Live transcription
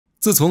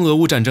自从俄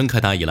乌战争开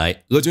打以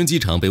来，俄军机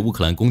场被乌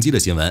克兰攻击的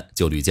新闻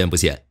就屡见不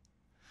鲜。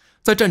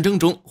在战争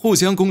中，互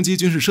相攻击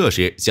军事设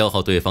施，消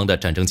耗对方的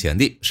战争潜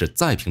力是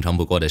再平常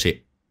不过的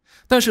事。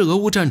但是俄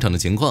乌战场的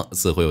情况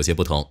似乎有些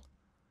不同。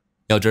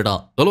要知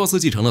道，俄罗斯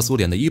继承了苏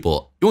联的衣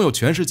钵，拥有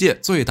全世界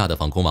最大的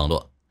防空网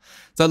络。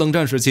在冷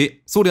战时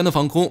期，苏联的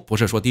防空不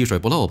是说滴水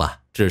不漏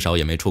吧，至少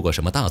也没出过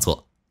什么大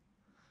错。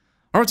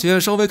而且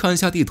稍微看一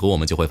下地图，我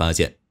们就会发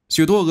现，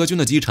许多俄军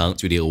的机场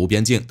距离俄乌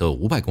边境都有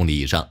500公里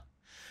以上，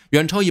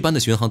远超一般的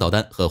巡航导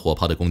弹和火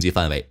炮的攻击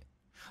范围。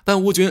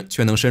但乌军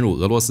却能深入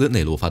俄罗斯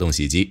内陆发动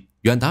袭击，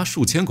远达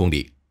数千公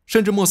里，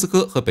甚至莫斯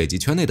科和北极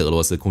圈内的俄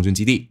罗斯空军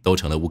基地都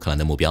成了乌克兰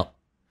的目标。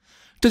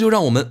这就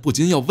让我们不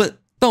禁要问，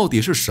到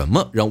底是什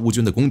么让乌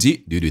军的攻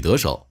击屡屡得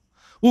手？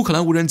乌克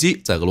兰无人机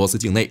在俄罗斯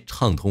境内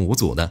畅通无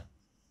阻呢？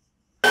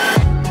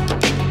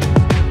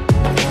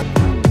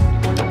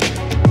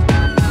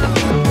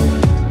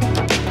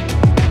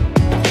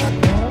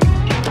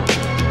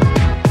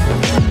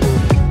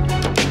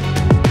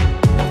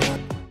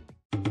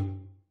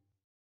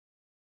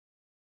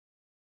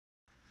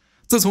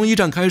自从一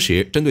战开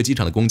始，针对机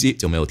场的攻击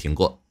就没有停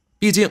过。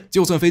毕竟，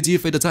就算飞机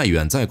飞得再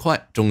远再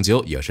快，终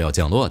究也是要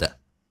降落的。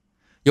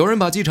有人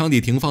把机场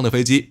里停放的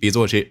飞机比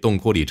作是洞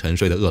窟里沉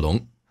睡的恶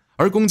龙，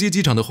而攻击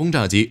机场的轰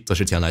炸机则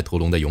是前来屠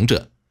龙的勇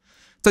者。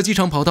在机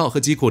场跑道和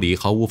机库里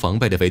毫无防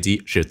备的飞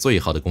机是最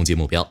好的攻击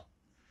目标。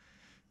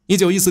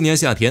1914年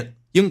夏天，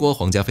英国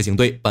皇家飞行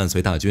队伴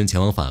随大军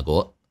前往法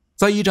国。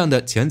在一战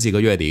的前几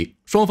个月里，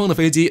双方的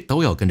飞机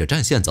都要跟着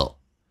战线走，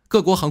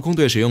各国航空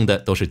队使用的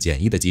都是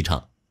简易的机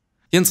场。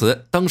因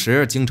此，当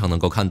时经常能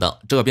够看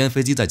到这边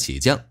飞机在起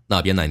降，那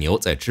边奶牛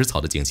在吃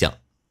草的景象。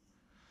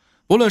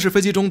不论是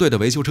飞机中队的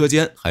维修车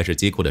间，还是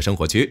机库的生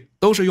活区，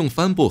都是用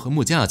帆布和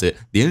木架子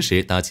临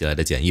时搭起来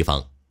的简易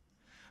房。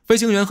飞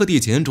行员和地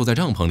勤住在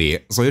帐篷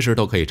里，随时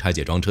都可以拆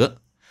解装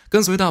车，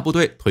跟随大部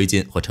队推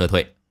进或撤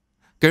退，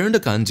给人的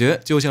感觉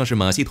就像是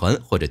马戏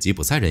团或者吉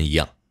普赛人一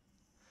样。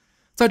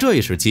在这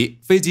一时期，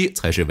飞机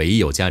才是唯一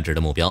有价值的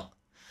目标，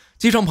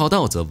机场跑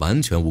道则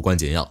完全无关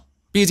紧要。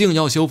毕竟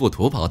要修复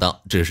土跑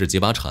道只是几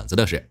把铲子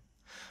的事，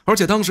而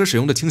且当时使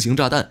用的轻型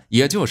炸弹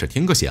也就是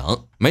听个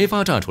响，没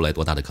法炸出来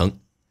多大的坑。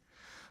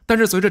但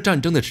是随着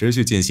战争的持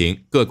续进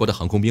行，各国的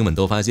航空兵们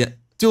都发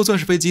现，就算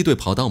是飞机对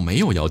跑道没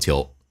有要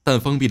求，但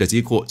封闭的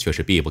机库却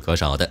是必不可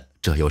少的，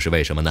这又是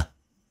为什么呢？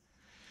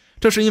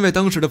这是因为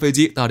当时的飞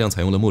机大量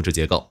采用了木质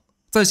结构，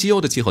在西欧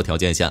的气候条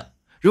件下，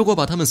如果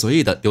把它们随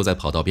意的丢在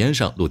跑道边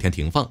上露天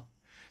停放，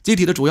机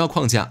体的主要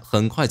框架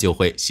很快就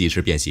会稀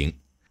释变形。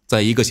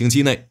在1个星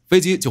期内，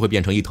飞机就会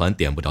变成一团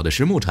点不着的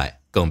湿木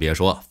柴，更别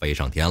说飞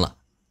上天了。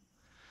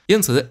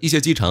因此，一些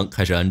机场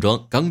开始安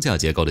装钢架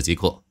结构的机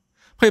库，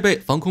配备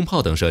防空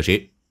炮等设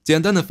施，简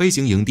单的飞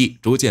行营地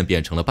逐渐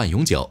变成了半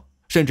永久，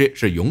甚至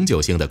是永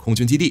久性的空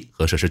军基地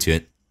和设施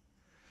群。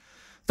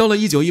到了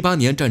1918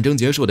年战争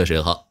结束的时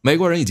候，美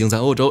国人已经在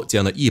欧洲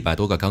建了100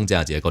多个钢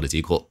架结构的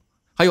机库，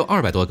还有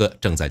200多个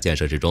正在建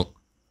设之中。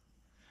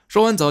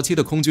说完早期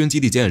的空军基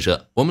地建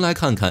设，我们来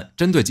看看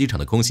针对机场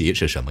的空袭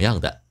是什么样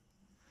的。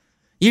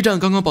一战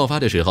刚刚爆发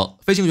的时候，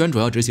飞行员主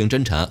要执行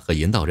侦察和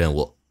引导任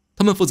务，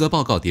他们负责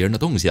报告敌人的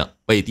动向，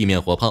为地面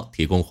火炮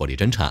提供火力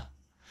侦察。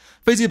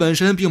飞机本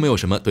身并没有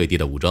什么对地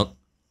的武装。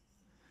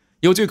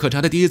有据可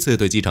查的第一次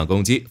对机场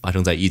攻击发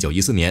生在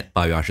1914年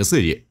8月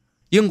24日，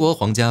英国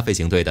皇家飞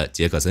行队的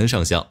杰克森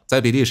上校在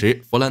比利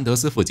时弗兰德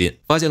斯附近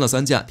发现了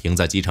3架停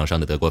在机场上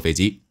的德国飞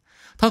机，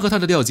他和他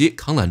的僚机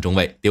康兰中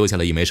尉丢下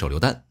了1枚手榴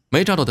弹，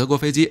没炸到德国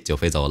飞机就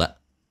飞走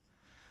了。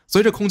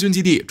随着空军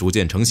基地逐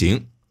渐成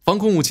型，防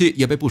空武器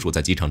也被部署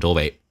在机场周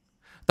围。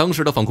当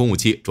时的防空武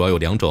器主要有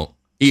2种，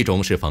一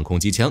种是防空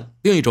机枪，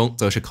另一种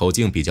则是口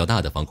径比较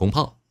大的防空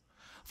炮。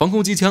防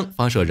空机枪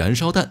发射燃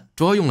烧弹，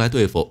主要用来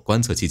对付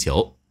观测气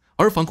球，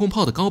而防空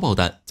炮的高爆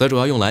弹则主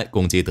要用来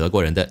攻击德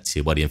国人的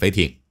齐柏林飞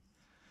艇。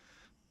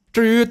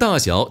至于大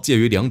小介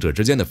于2者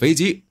之间的飞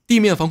机，地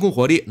面防空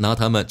火力拿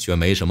他们却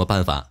没什么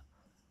办法。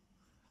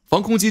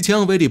防空机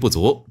枪威力不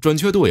足，准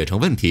确度也成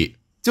问题，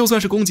就算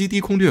是攻击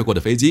低空掠过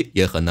的飞机，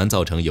也很难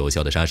造成有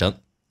效的杀伤。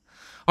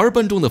而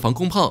笨重的防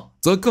空炮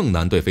则更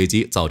难对飞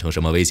机造成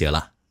什么威胁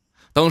了。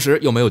当时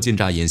又没有近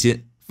炸引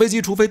信，飞机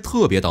除非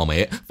特别倒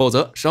霉，否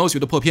则少许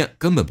的破片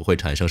根本不会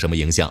产生什么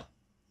影响。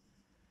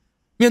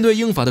面对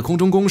英法的空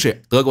中攻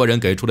势，德国人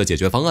给出的解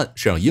决方案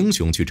是让英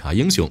雄去查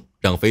英雄，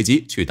让飞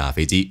机去打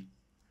飞机。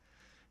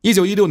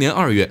1916年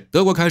2月，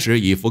德国开始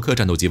以福克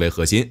战斗机为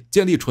核心，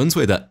建立纯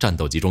粹的战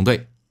斗机中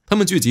队，他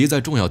们聚集在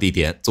重要地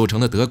点，组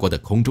成了德国的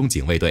空中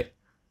警卫队。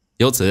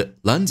由此，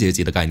拦截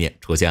机的概念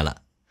出现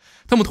了。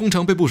他们通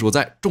常被部署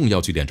在重要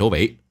据点周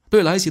围，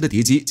对来袭的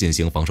敌机进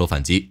行防守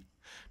反击，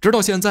直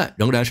到现在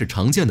仍然是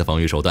常见的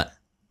防御手段。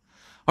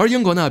而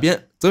英国那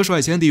边则率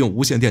先利用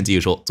无线电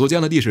技术，组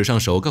建了历史上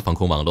首个防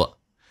空网络。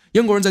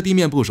英国人在地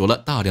面部署了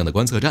大量的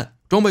观测站，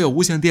装备有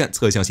无线电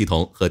测向系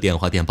统和电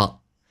话电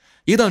报。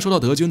一旦收到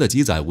德军的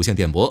机载无线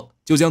电波，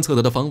就将测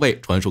得的方位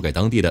传输给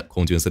当地的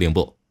空军司令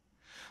部。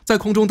在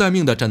空中待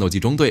命的战斗机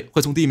中队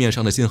会从地面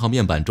上的信号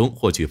面板中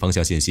获取方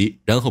向信息，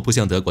然后扑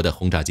向德国的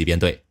轰炸机编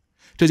队。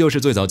这就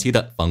是最早期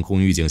的防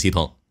空预警系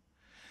统。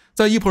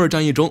在伊普尔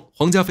战役中，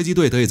皇家飞机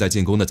队得以在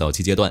进攻的早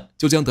期阶段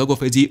就将德国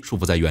飞机束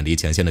缚在远离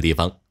前线的地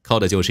方，靠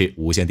的就是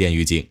无线电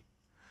预警。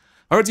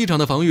而机场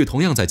的防御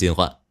同样在进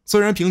化，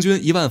虽然平均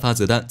1万发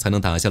子弹才能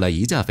打下来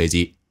一架飞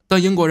机，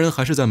但英国人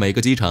还是在每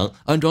个机场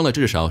安装了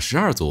至少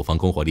12组防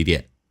空火力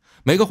点，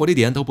每个火力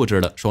点都布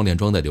置了双联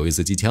装的刘易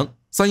斯机枪、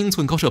3英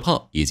寸高射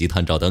炮以及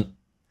探照灯。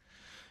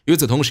与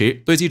此同时，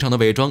对机场的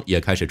伪装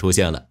也开始出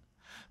现了。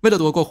为了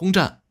躲过轰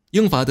炸，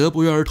英法德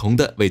不约而同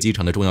地为机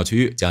场的重要区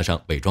域加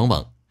上伪装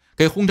网，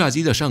给轰炸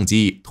机的上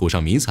机涂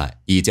上迷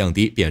彩，以降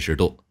低辨识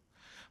度。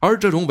而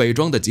这种伪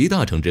装的集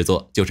大成之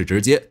作，就是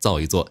直接造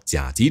一座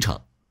假机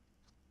场。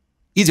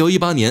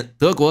1918年，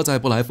德国在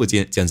布莱附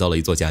近建造了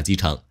一座假机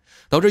场，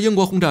导致英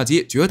国轰炸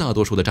机绝大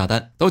多数的炸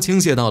弹都倾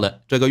泻到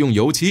了这个用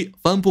油漆、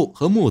帆布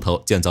和木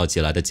头建造起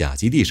来的假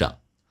基地上。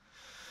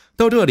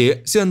到这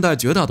里，现代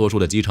绝大多数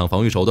的机场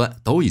防御手段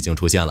都已经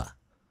出现了。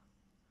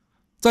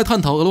在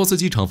探讨俄罗斯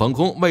机场防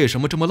空为什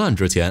么这么烂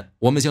之前，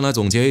我们先来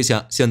总结一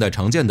下现代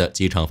常见的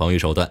机场防御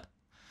手段。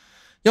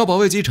要保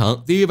卫机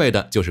场，第一位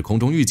的就是空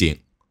中预警。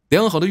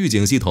良好的预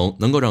警系统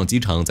能够让机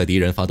场在敌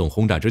人发动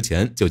轰炸之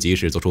前就及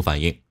时做出反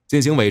应，进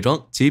行伪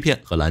装、欺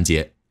骗和拦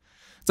截。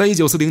在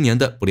1940年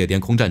的不列颠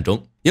空战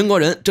中，英国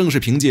人正是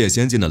凭借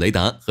先进的雷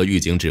达和预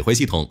警指挥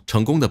系统，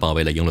成功地保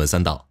卫了英伦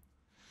三岛。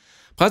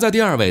排在第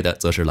二位的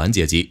则是拦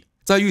截机，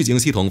在预警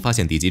系统发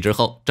现敌机之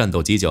后，战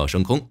斗机就要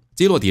升空，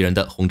击落敌人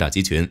的轰炸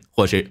机群，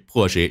或是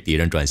迫使敌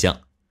人转向。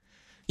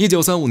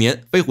1935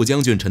年，飞虎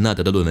将军陈纳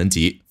德的论文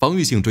集《防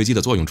御性追击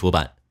的作用》出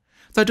版。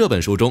在这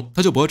本书中，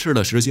他就驳斥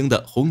了实行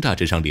的轰炸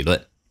至上理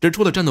论，指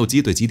出了战斗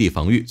机对基地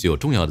防御具有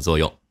重要的作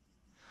用。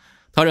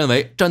他认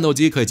为，战斗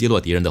机可以击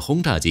落敌人的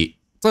轰炸机，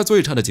在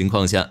最差的情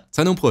况下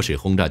才能迫使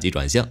轰炸机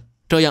转向，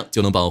这样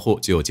就能保护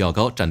具有较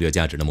高战略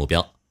价值的目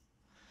标。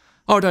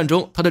二战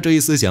中，他的这一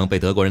思想被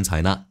德国人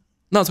采纳，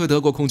纳粹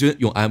德国空军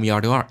用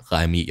M1262 和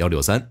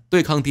M1163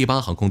 对抗第8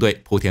航空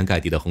队铺天盖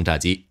地的轰炸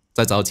机，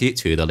在早期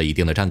取得了一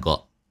定的战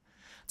果。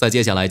再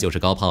接下来就是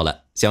高炮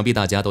了，想必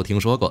大家都听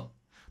说过。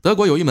德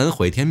国有一门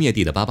毁天灭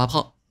地的88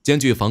炮，兼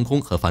具防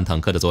空和反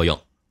坦克的作用。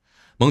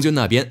盟军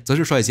那边则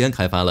是率先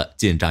开发了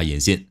近炸引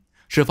信，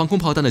使防空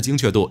炮弹的精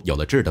确度有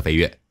了质的飞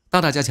跃，大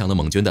大加强了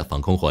盟军的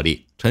防空火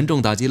力，沉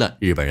重打击了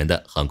日本人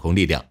的航空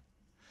力量。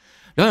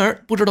然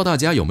而，不知道大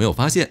家有没有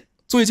发现，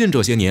最近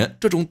这些年，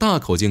这种大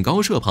口径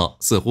高射炮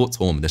似乎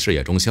从我们的视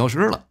野中消失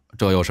了，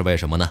这又是为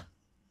什么呢？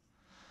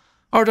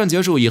二战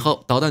结束以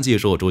后，导弹技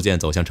术逐渐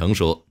走向成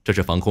熟，这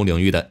是防空领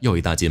域的又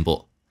一大进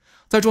步。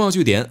在重要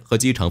据点和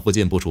机场附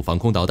近部署防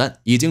空导弹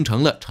已经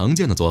成了常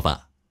见的做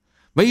法。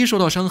唯一受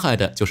到伤害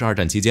的就是二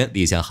战期间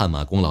立下汗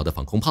马功劳的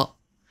防空炮。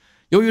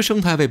由于生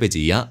态位被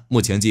挤压，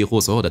目前几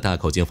乎所有的大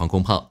口径防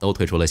空炮都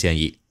退出了现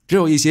役，只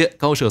有一些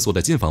高射速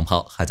的近防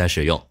炮还在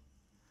使用。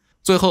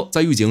最后，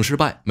在预警失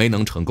败、没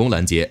能成功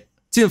拦截、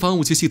近防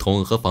武器系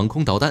统和防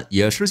空导弹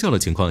也失效的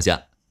情况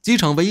下，机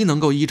场唯一能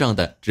够依仗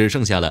的只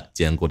剩下了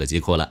坚固的机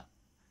库了。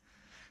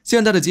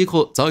现代的机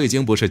库早已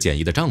经不是简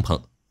易的帐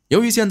篷。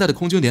由于现代的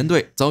空军联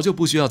队早就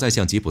不需要再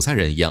像吉普赛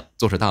人一样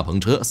坐着大篷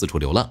车四处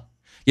流浪，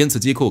因此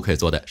机库可以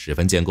做得十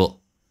分坚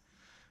固。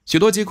许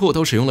多机库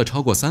都使用了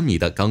超过3米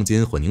的钢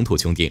筋混凝土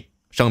穹顶，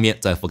上面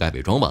再覆盖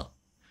伪装网。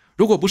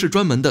如果不是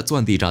专门的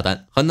钻地炸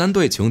弹，很难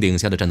对穹顶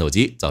下的战斗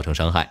机造成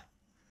伤害。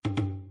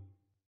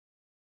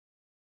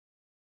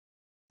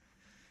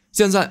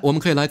现在我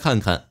们可以来看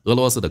看俄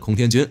罗斯的空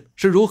天军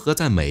是如何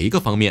在每一个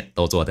方面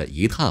都做得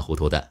一塌糊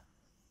涂的。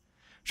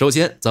首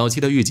先，早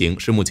期的预警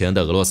是目前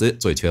的俄罗斯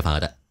最缺乏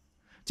的。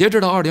截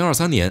至到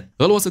2023年，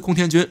俄罗斯空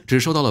天军只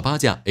收到了8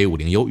架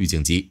A50U 预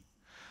警机，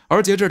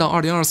而截至到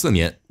2024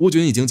年，乌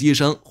军已经击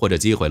伤或者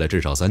击毁了至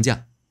少3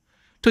架。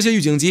这些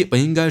预警机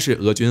本应该是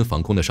俄军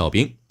防空的哨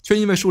兵，却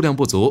因为数量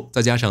不足，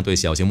再加上对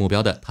小型目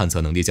标的探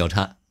测能力较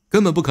差，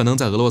根本不可能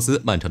在俄罗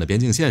斯漫长的边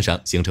境线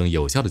上形成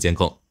有效的监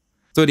控。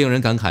最令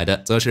人感慨的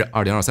则是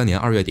2023年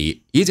2月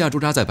底，一架驻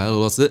扎在白俄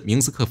罗斯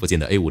明斯克附近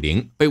的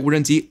A50 被无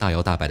人机大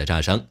摇大摆的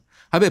炸伤，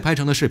还被拍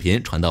成了视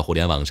频传到互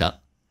联网上。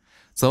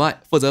此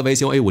外，负责维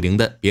修 A50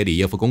 的别里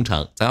耶夫工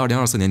厂在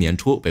2024年年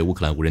初被乌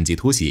克兰无人机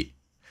突袭。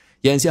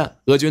眼下，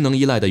俄军能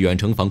依赖的远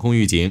程防空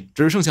预警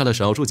只剩下了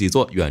少数几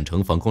座远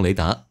程防空雷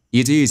达，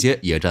以及一些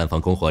野战防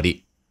空火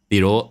力，例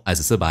如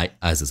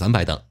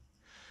S400、S300 等。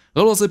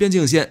俄罗斯边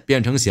境线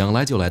变成想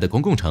来就来的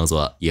公共场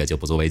所，也就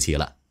不足为奇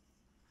了。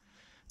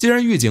既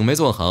然预警没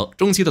做好，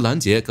中期的拦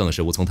截更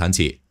是无从谈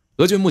起。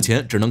俄军目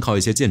前只能靠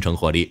一些近程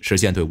火力实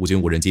现对乌军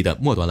无人机的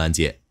末端拦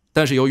截，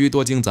但是由于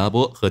多晶杂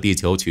波和地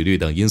球曲率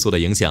等因素的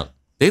影响，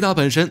雷达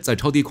本身在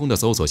超低空的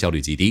搜索效率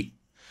极低，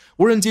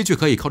无人机却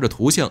可以靠着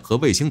图像和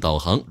卫星导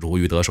航如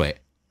鱼得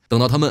水。等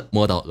到他们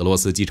摸到俄罗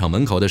斯机场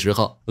门口的时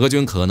候，俄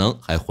军可能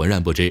还浑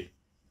然不知。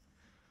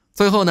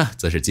最后呢，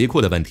则是机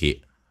库的问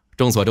题。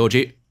众所周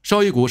知，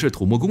绍伊古是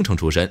土木工程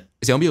出身，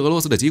想必俄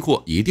罗斯的机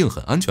库一定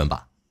很安全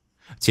吧？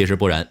其实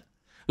不然，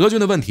俄军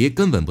的问题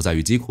根本不在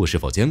于机库是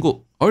否坚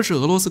固，而是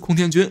俄罗斯空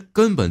天军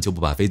根本就不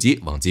把飞机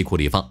往机库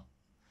里放。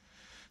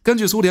根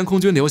据苏联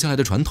空军留下来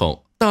的传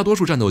统，大多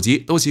数战斗机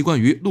都习惯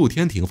于露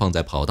天停放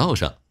在跑道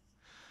上。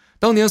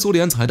当年苏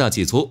联财大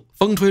气粗，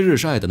风吹日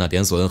晒的那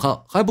点损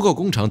耗还不够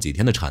工厂几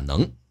天的产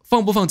能，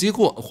放不放机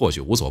库或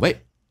许无所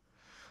谓。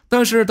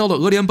但是到了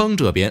俄联邦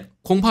这边，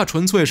恐怕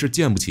纯粹是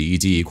建不起一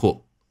机一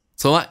库。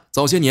此外，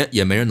早些年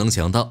也没人能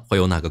想到会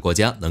有哪个国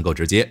家能够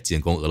直接进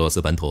攻俄罗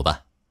斯本土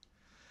吧。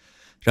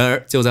然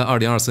而，就在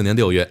2024年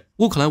6月，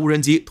乌克兰无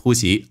人机突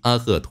袭阿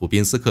赫图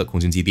宾斯克空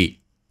军基地，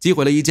击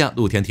毁了一架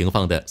露天停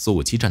放的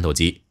苏57战斗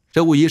机，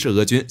这无疑是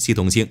俄军系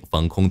统性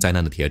防空灾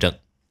难的铁证。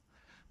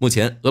目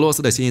前，俄罗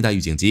斯的新一代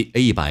预警机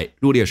A100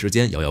 入列时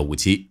间遥遥无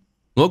期，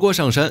俄国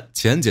上山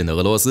前进的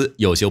俄罗斯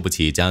又修不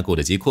起加固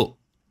的机库。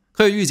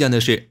可以预见的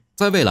是，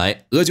在未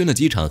来，俄军的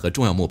机场和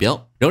重要目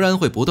标仍然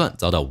会不断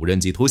遭到无人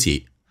机突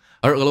袭，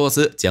而俄罗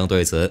斯将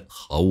对此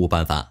毫无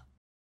办法。